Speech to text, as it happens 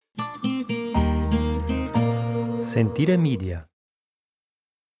Sentire Media.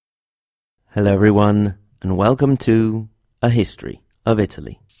 Hello everyone, and welcome to A History of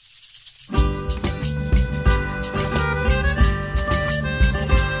Italy.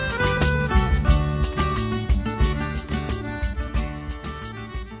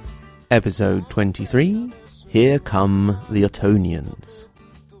 Episode 23, Here Come the Ottonians.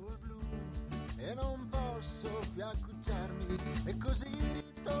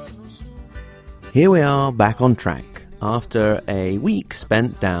 Here we are back on track after a week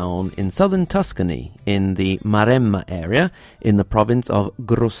spent down in southern Tuscany in the Maremma area in the province of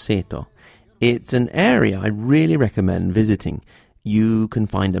Grosseto. It's an area I really recommend visiting. You can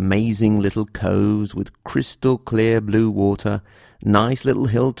find amazing little coves with crystal clear blue water, nice little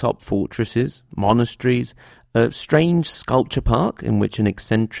hilltop fortresses, monasteries, a strange sculpture park in which an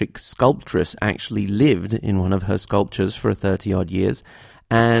eccentric sculptress actually lived in one of her sculptures for 30-odd years,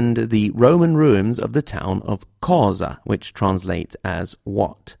 and the Roman ruins of the town of Cosa, which translates as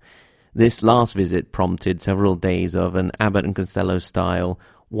what. This last visit prompted several days of an Abbott and Costello style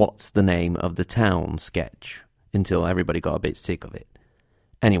 "what's the name of the town" sketch, until everybody got a bit sick of it.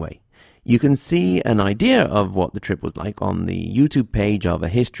 Anyway, you can see an idea of what the trip was like on the YouTube page of A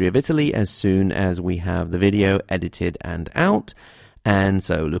History of Italy as soon as we have the video edited and out, and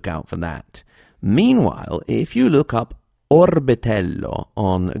so look out for that. Meanwhile, if you look up Orbetello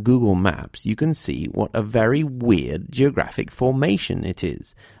on Google Maps, you can see what a very weird geographic formation it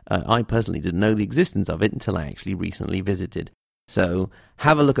is. I personally didn't know the existence of it until I actually recently visited. So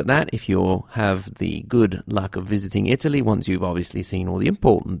have a look at that if you have the good luck of visiting Italy. Once you've obviously seen all the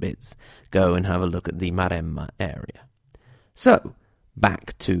important bits, go and have a look at the Maremma area. So,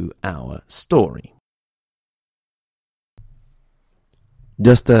 back to our story.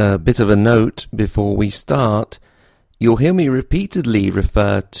 Just a bit of a note before we start. You'll hear me repeatedly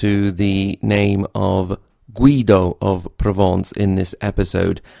refer to the name of Guido of Provence in this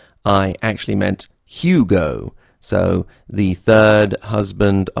episode. I actually meant Hugo. So, the third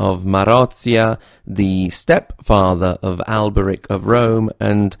husband of Marozia, the stepfather of Alberic of Rome,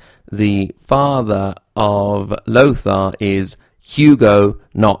 and the father of Lothar is Hugo,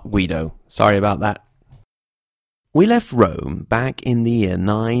 not Guido. Sorry about that. We left Rome back in the year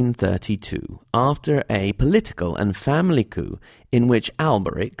 932 after a political and family coup in which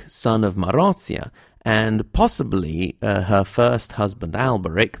Alberic, son of Marozia, and possibly her first husband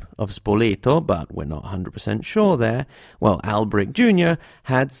Alberic of Spoleto, but we're not 100% sure there, Alberic Jr.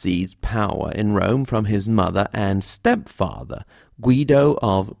 had seized power in Rome from his mother and stepfather, Guido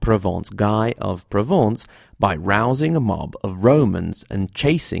of Provence, Guy of Provence, by rousing a mob of Romans and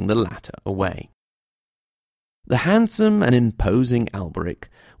chasing the latter away. The handsome and imposing Alberic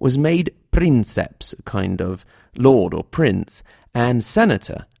was made princeps, a kind of lord or prince, and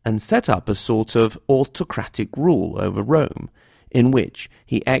senator, and set up a sort of autocratic rule over Rome, in which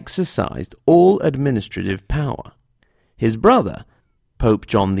he exercised all administrative power. His brother, Pope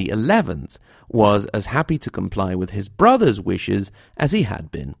John XI, was as happy to comply with his brother's wishes as he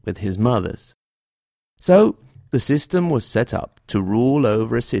had been with his mother's. So, the system was set up to rule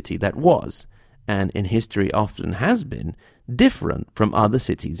over a city that was, and in history often has been, different from other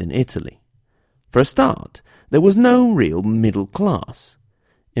cities in Italy. For a start, there was no real middle class.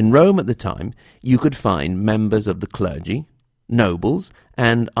 In Rome at the time, you could find members of the clergy, nobles,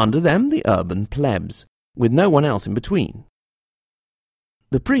 and under them the urban plebs, with no one else in between.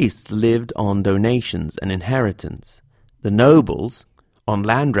 The priests lived on donations and inheritance, the nobles on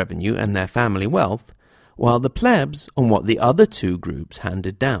land revenue and their family wealth, while the plebs on what the other two groups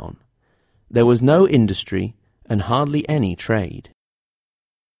handed down. There was no industry and hardly any trade.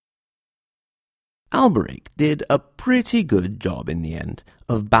 Alberic did a pretty good job in the end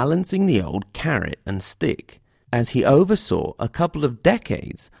of balancing the old carrot and stick, as he oversaw a couple of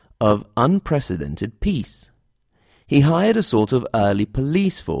decades of unprecedented peace. He hired a sort of early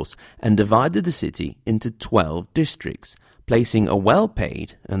police force and divided the city into 12 districts, placing a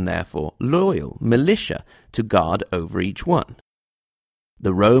well-paid and therefore loyal militia to guard over each one.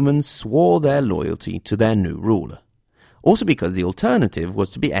 The Romans swore their loyalty to their new ruler, also because the alternative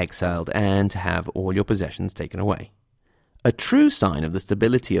was to be exiled and to have all your possessions taken away. A true sign of the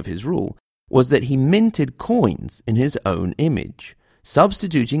stability of his rule was that he minted coins in his own image,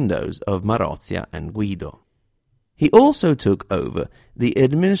 substituting those of Marozia and Guido. He also took over the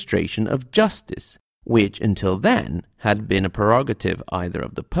administration of justice, which until then had been a prerogative either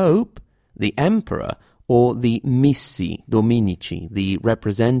of the Pope, the Emperor, or the missi dominici, the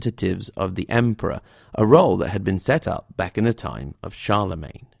representatives of the emperor, a role that had been set up back in the time of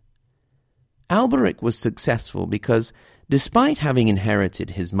Charlemagne. Alberic was successful because, despite having inherited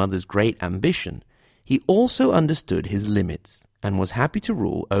his mother's great ambition, he also understood his limits and was happy to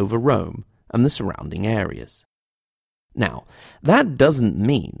rule over Rome and the surrounding areas. Now, that doesn't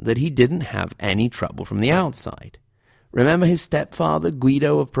mean that he didn't have any trouble from the outside. Remember his stepfather,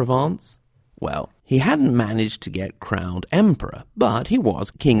 Guido of Provence? Well, he hadn't managed to get crowned emperor, but he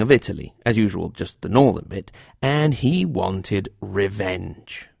was king of Italy, as usual, just the northern bit, and he wanted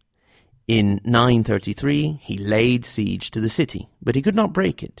revenge. In 933, he laid siege to the city, but he could not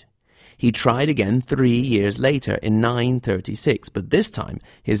break it. He tried again 3 years later in 936, but this time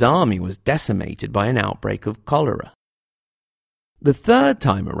his army was decimated by an outbreak of cholera. The third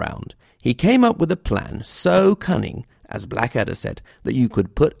time around, he came up with a plan so cunning, as Blackadder said, that you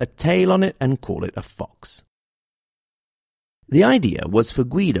could put a tail on it and call it a fox. The idea was for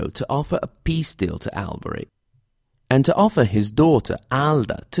Guido to offer a peace deal to Alberic, and to offer his daughter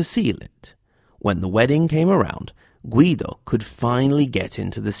Alda to seal it. When the wedding came around, Guido could finally get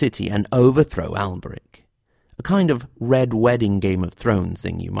into the city and overthrow Alberic. A kind of Red Wedding Game of Thrones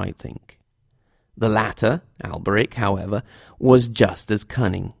thing, you might think. The latter, Alberic, however, was just as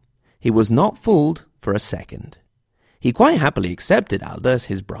cunning. He was not fooled for a second. He quite happily accepted Alda as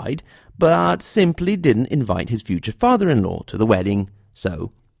his bride, but simply didn't invite his future father-in-law to the wedding,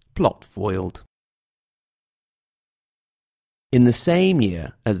 so plot foiled. In the same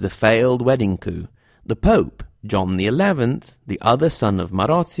year as the failed wedding coup, the Pope, John XI, the other son of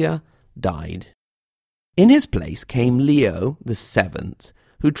Marozia, died. In his place came Leo VII,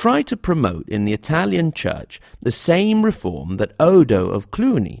 who tried to promote in the Italian church the same reform that Odo of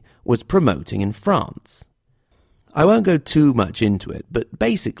Cluny was promoting in France. I won't go too much into it, but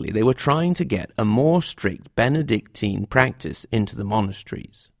basically they were trying to get a more strict Benedictine practice into the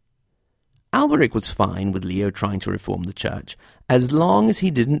monasteries. Alberic was fine with Leo trying to reform the church, as long as he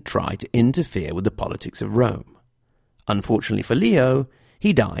didn't try to interfere with the politics of Rome. Unfortunately for Leo,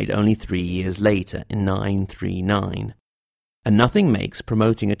 he died only 3 years later in 939, and nothing makes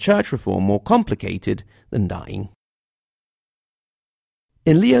promoting a church reform more complicated than dying.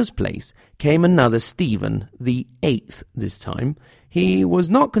 In Leo's place came another Stephen, the 8th this time. He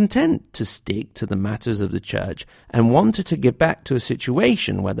was not content to stick to the matters of the church and wanted to get back to a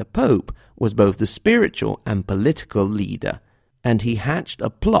situation where the Pope was both the spiritual and political leader, and he hatched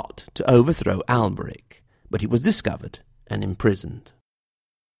a plot to overthrow Alberic, but he was discovered and imprisoned.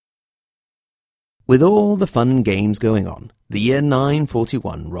 With all the fun and games going on, the year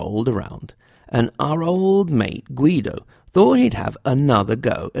 941 rolled around, and our old mate Guido thought he'd have another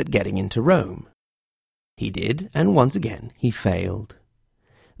go at getting into Rome. He did, and once again he failed.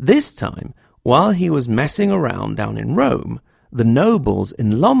 This time, while he was messing around down in Rome, the nobles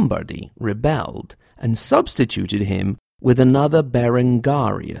in Lombardy rebelled and substituted him with another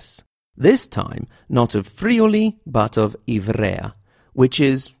Berengarius, this time not of Friuli but of Ivrea, which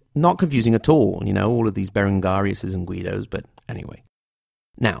is not confusing at all, all of these Berengariuses and Guidos, but anyway.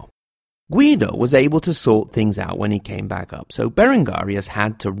 Now, Guido was able to sort things out when he came back up, so Berengarius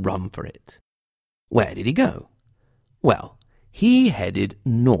had to run for it. Where did he go? Well, he headed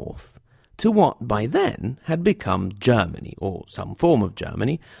north, to what by then had become Germany, or some form of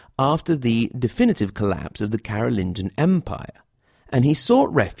Germany, after the definitive collapse of the Carolingian Empire, and he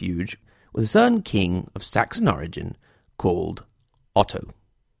sought refuge with a certain king of Saxon origin called Otto.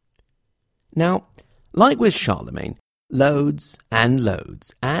 Now, like with Charlemagne, loads and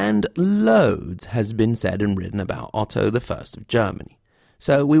loads and loads has been said and written about Otto I of Germany,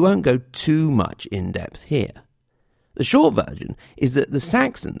 so we won't go too much in depth here. The short version is that the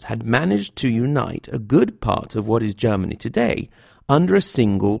Saxons had managed to unite a good part of what is Germany today under a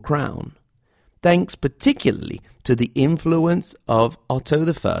single crown, thanks particularly to the influence of Otto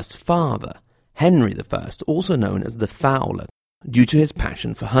I's father, Henry I, also known as the Fowler, due to his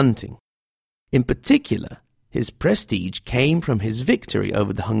passion for hunting. In particular, his prestige came from his victory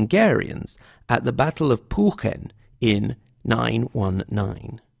over the Hungarians at the Battle of Püchen in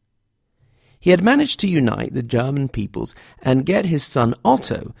 919. He had managed to unite the German peoples and get his son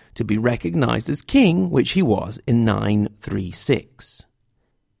Otto to be recognized as king, which he was in 936.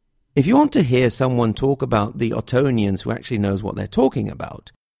 If you want to hear someone talk about the Ottonians who actually knows what they're talking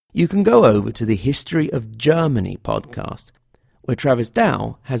about, you can go over to the History of Germany podcast, where Travis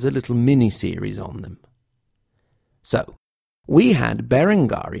Dow has a little mini-series on them. So, we had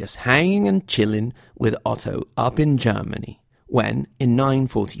Berengarius hanging and chilling with Otto up in Germany, when, in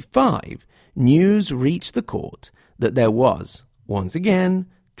 945, news reached the court that there was, once again,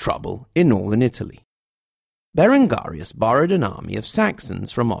 trouble in northern Italy. Berengarius borrowed an army of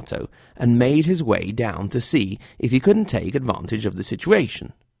Saxons from Otto and made his way down to see if he couldn't take advantage of the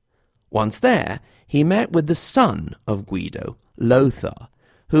situation. Once there, he met with the son of Guido, Lothar,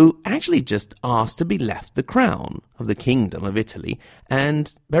 who actually just asked to be left the crown of the Kingdom of Italy,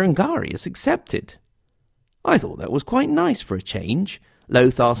 and Berengarius accepted. I thought that was quite nice for a change.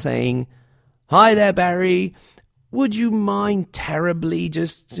 Lothar saying, "Hi there, Barry. Would you mind terribly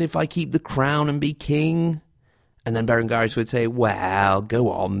just if I keep the crown and be king?" And then Berengarius would say, "Well, go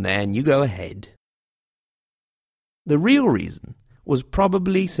on then, you go ahead." The real reason was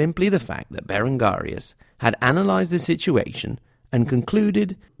probably simply the fact that Berengarius had analysed the situation and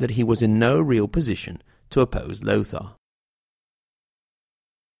concluded that he was in no real position to oppose Lothar.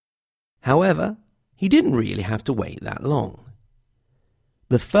 However, he didn't really have to wait that long.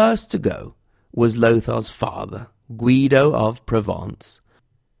 The first to go was Lothar's father, Guido of Provence,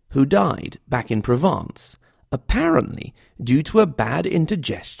 who died back in Provence, apparently due to a bad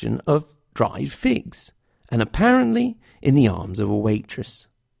indigestion of dried figs, and apparently in the arms of a waitress.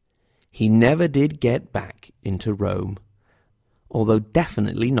 He never did get back into Rome, although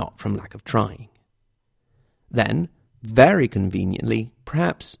definitely not from lack of trying. Then, very conveniently,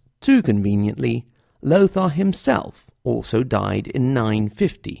 perhaps too conveniently, Lothar himself also died in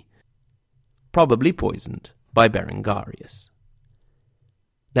 950, probably poisoned by Berengarius.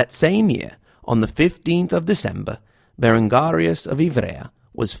 That same year, on the 15th of December, Berengarius of Ivrea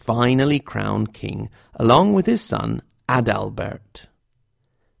was finally crowned king, along with his son Adalbert.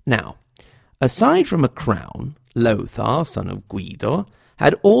 Now, aside from a crown, Lothar, son of Guido,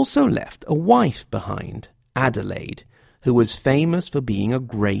 had also left a wife behind, Adelaide, who was famous for being a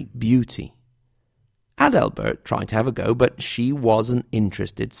great beauty. Adalbert tried to have a go, but she wasn't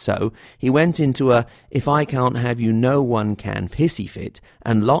interested, so he went into a "if I can't have you, no one can" hissy fit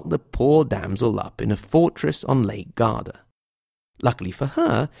and locked the poor damsel up in a fortress on Lake Garda. Luckily for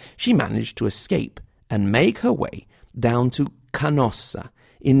her, she managed to escape and make her way down to Canossa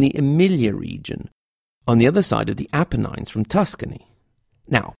in the Emilia region, on the other side of the Apennines from Tuscany.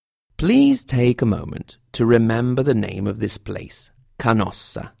 Now, please take a moment to remember the name of this place,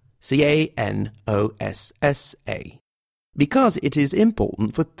 Canossa, Canossa, because it is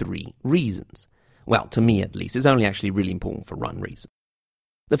important for 3 reasons. Well, to me at least, it's only actually really important for one reason.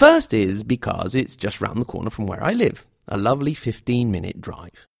 The first is because it's just round the corner from where I live, a lovely 15-minute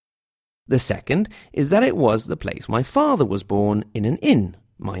drive. The second is that it was the place my father was born, in an inn.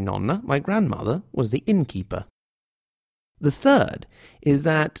 My nonna, my grandmother, was the innkeeper. The third is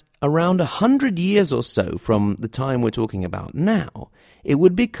that around 100 years or so from the time we're talking about now, it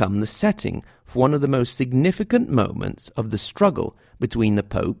would become the setting for one of the most significant moments of the struggle between the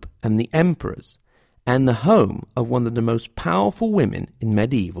Pope and the emperors, and the home of one of the most powerful women in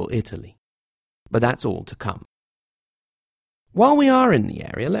medieval Italy. But that's all to come. While we are in the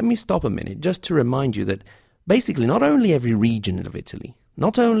area, let me stop a minute just to remind you that basically not only every region of Italy,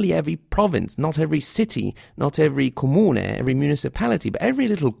 not only every province, not every city, not every comune, every municipality, but every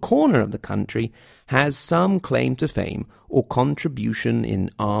little corner of the country has some claim to fame or contribution in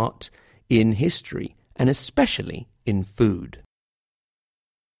art, in history, and especially in food.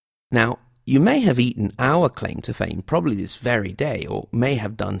 Now, you may have eaten our claim to fame probably this very day, or may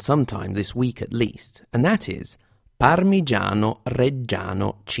have done sometime this week at least, and that is Parmigiano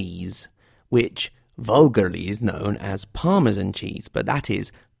Reggiano cheese, which vulgarly is known as Parmesan cheese, but that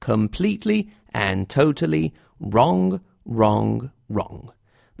is completely and totally wrong.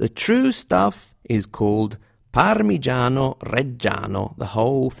 The true stuff is called Parmigiano Reggiano, the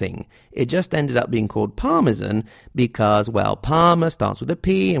whole thing. It just ended up being called Parmesan because, well, Parma starts with a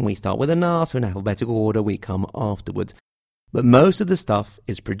P and we start with an R, so in alphabetical order we come afterwards. But most of the stuff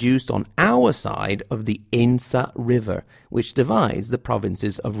is produced on our side of the Insa River, which divides the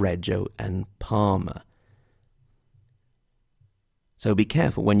provinces of Reggio and Parma. So be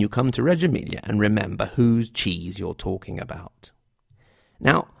careful when you come to Reggio Emilia and remember whose cheese you're talking about.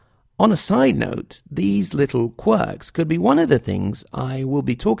 Now, on a side note, these little quirks could be one of the things I will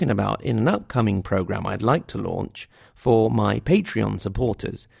be talking about in an upcoming program I'd like to launch for my Patreon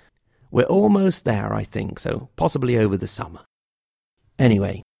supporters. We're almost there, I think, so possibly over the summer.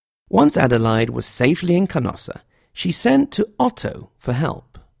 Anyway, once Adelaide was safely in Canossa, she sent to Otto for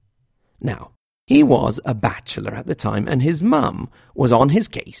help. Now, he was a bachelor at the time, and his mum was on his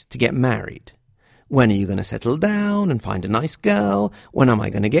case to get married. When are you going to settle down and find a nice girl? When am I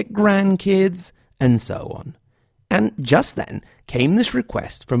going to get grandkids? And so on. And just then came this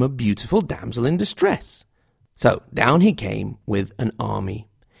request from a beautiful damsel in distress. So down he came with an army.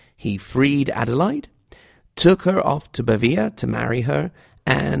 He freed Adelaide, took her off to Pavia to marry her,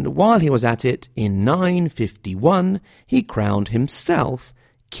 and while he was at it, in 951, he crowned himself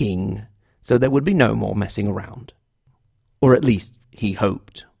king, so there would be no more messing around. Or at least he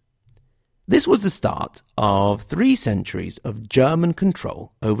hoped. This was the start of 3 centuries of German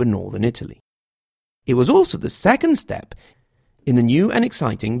control over northern Italy. It was also the second step in the new and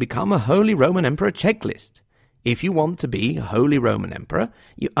exciting Become a Holy Roman Emperor checklist. If you want to be a Holy Roman Emperor,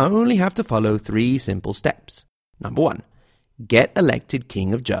 you only have to follow 3 simple steps. Number 1, get elected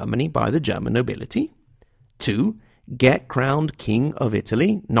King of Germany by the German nobility. 2, get crowned King of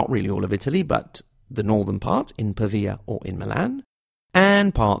Italy, not really all of Italy, but the northern part in Pavia or in Milan.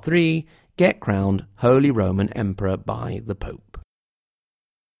 And part 3, get crowned Holy Roman Emperor by the Pope.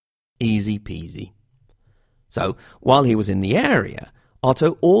 Easy peasy. So, while he was in the area,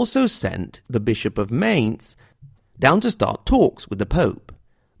 Otto also sent the Bishop of Mainz down to start talks with the Pope.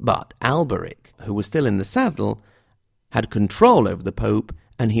 But Alberic, who was still in the saddle, had control over the Pope,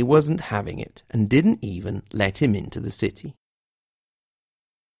 and he wasn't having it, and didn't even let him into the city.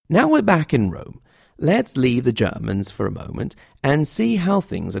 Now we're back in Rome. Let's leave the Germans for a moment and see how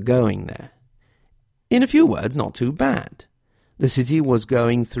things are going there. In a few words, not too bad. The city was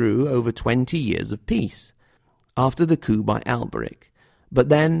going through over 20 years of peace after the coup by Alberic. But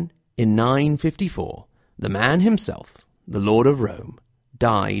then, in 954, the man himself, the Lord of Rome,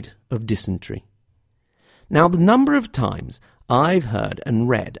 died of dysentery. Now, the number of times I've heard and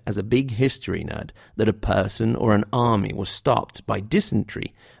read as a big history nerd that a person or an army was stopped by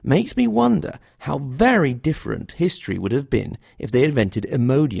dysentery makes me wonder how very different history would have been if they invented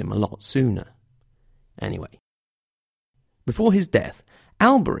Imodium a lot sooner. Anyway, before his death,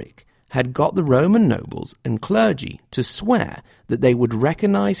 Alberic had got the Roman nobles and clergy to swear that they would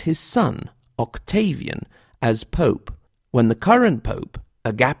recognize his son, Octavian, as pope when the current pope,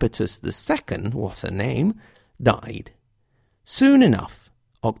 Agapetus II, what a name, died. Soon enough,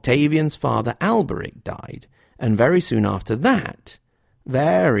 Octavian's father Alberic died, and very soon after that,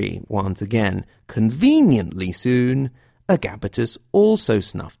 once again, conveniently soon, Agapetus also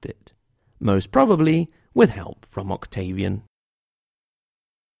snuffed it, most probably with help from Octavian.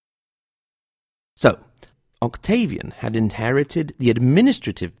 So, Octavian had inherited the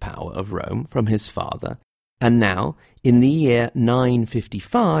administrative power of Rome from his father, and now, in the year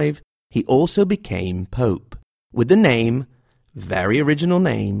 955, he also became pope, with the name, very original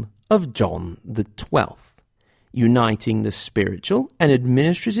name, of John XII, uniting the spiritual and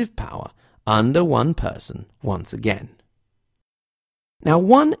administrative power under one person once again. Now,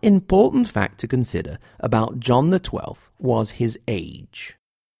 one important fact to consider about John XII was his age.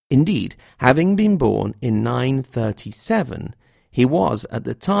 Indeed, having been born in 937, he was, at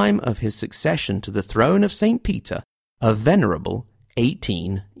the time of his succession to the throne of St. Peter, a venerable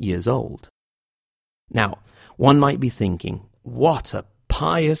 18 years old. Now, one might be thinking, what a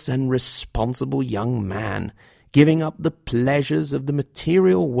pious and responsible young man, giving up the pleasures of the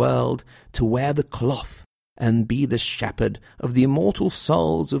material world to wear the cloth and be the shepherd of the immortal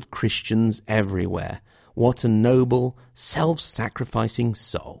souls of Christians everywhere. What a noble, self-sacrificing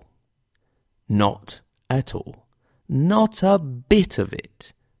soul. Not at all. Not a bit of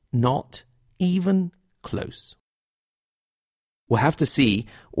it. Not even close. We'll have to see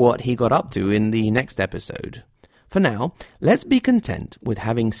what he got up to in the next episode. For now, let's be content with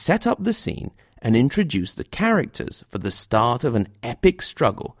having set up the scene and introduced the characters for the start of an epic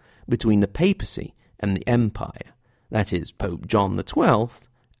struggle between the papacy and the empire, that is, Pope John XII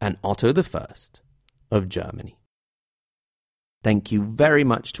and Otto I of Germany. Thank you very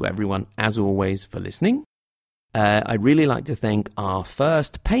much to everyone, as always, for listening. I'd really like to thank our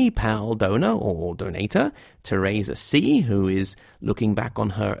first PayPal donor or donator, Teresa C., who is looking back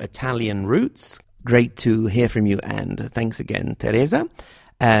on her Italian roots. Great to hear from you, and thanks again, Teresa.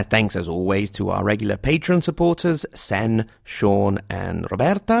 Thanks, as always, to our regular Patreon supporters, Sen, Sean, and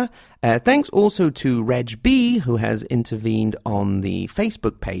Roberta. Thanks also to Reg B, who has intervened on the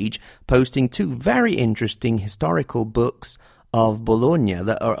Facebook page, posting 2 very interesting historical books of Bologna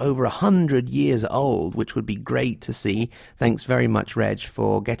that are over 100 years old, which would be great to see. Thanks very much, Reg,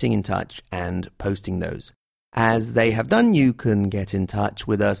 for getting in touch and posting those. As they have done, you can get in touch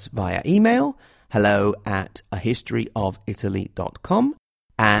with us via email, hello@ahistoryofitaly.com.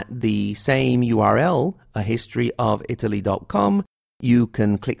 At the same URL, ahistoryofitaly.com, you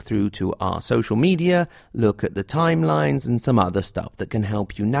can click through to our social media, look at the timelines and some other stuff that can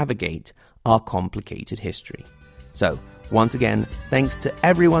help you navigate our complicated history. So, once again, thanks to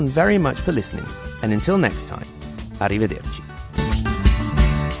everyone very much for listening, and until next time, arrivederci.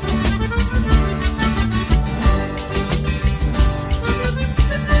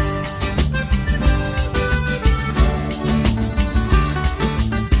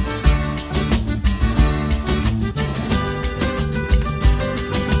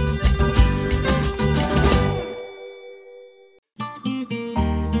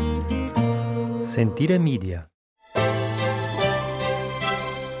 Sentire Media.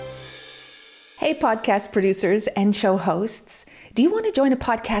 Hey, podcast producers and show hosts. Do you want to join a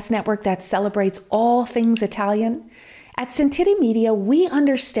podcast network that celebrates all things Italian? At Sentire Media, we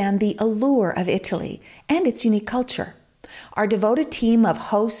understand the allure of Italy and its unique culture. Our devoted team of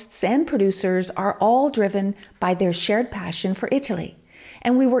hosts and producers are all driven by their shared passion for Italy.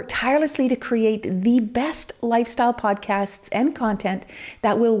 And we work tirelessly to create the best lifestyle podcasts and content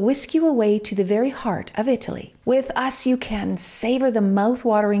that will whisk you away to the very heart of Italy. With us, you can savor the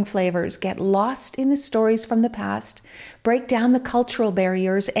mouth-watering flavors, get lost in the stories from the past, break down the cultural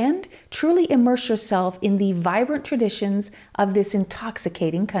barriers, and truly immerse yourself in the vibrant traditions of this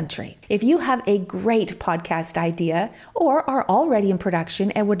intoxicating country. If you have a great podcast idea or are already in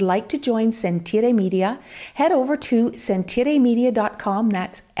production and would like to join Sentire Media, head over to sentiremedia.com,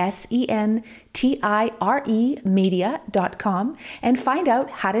 that's SENTIRE media.com, and find out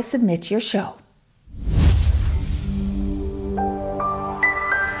how to submit your show.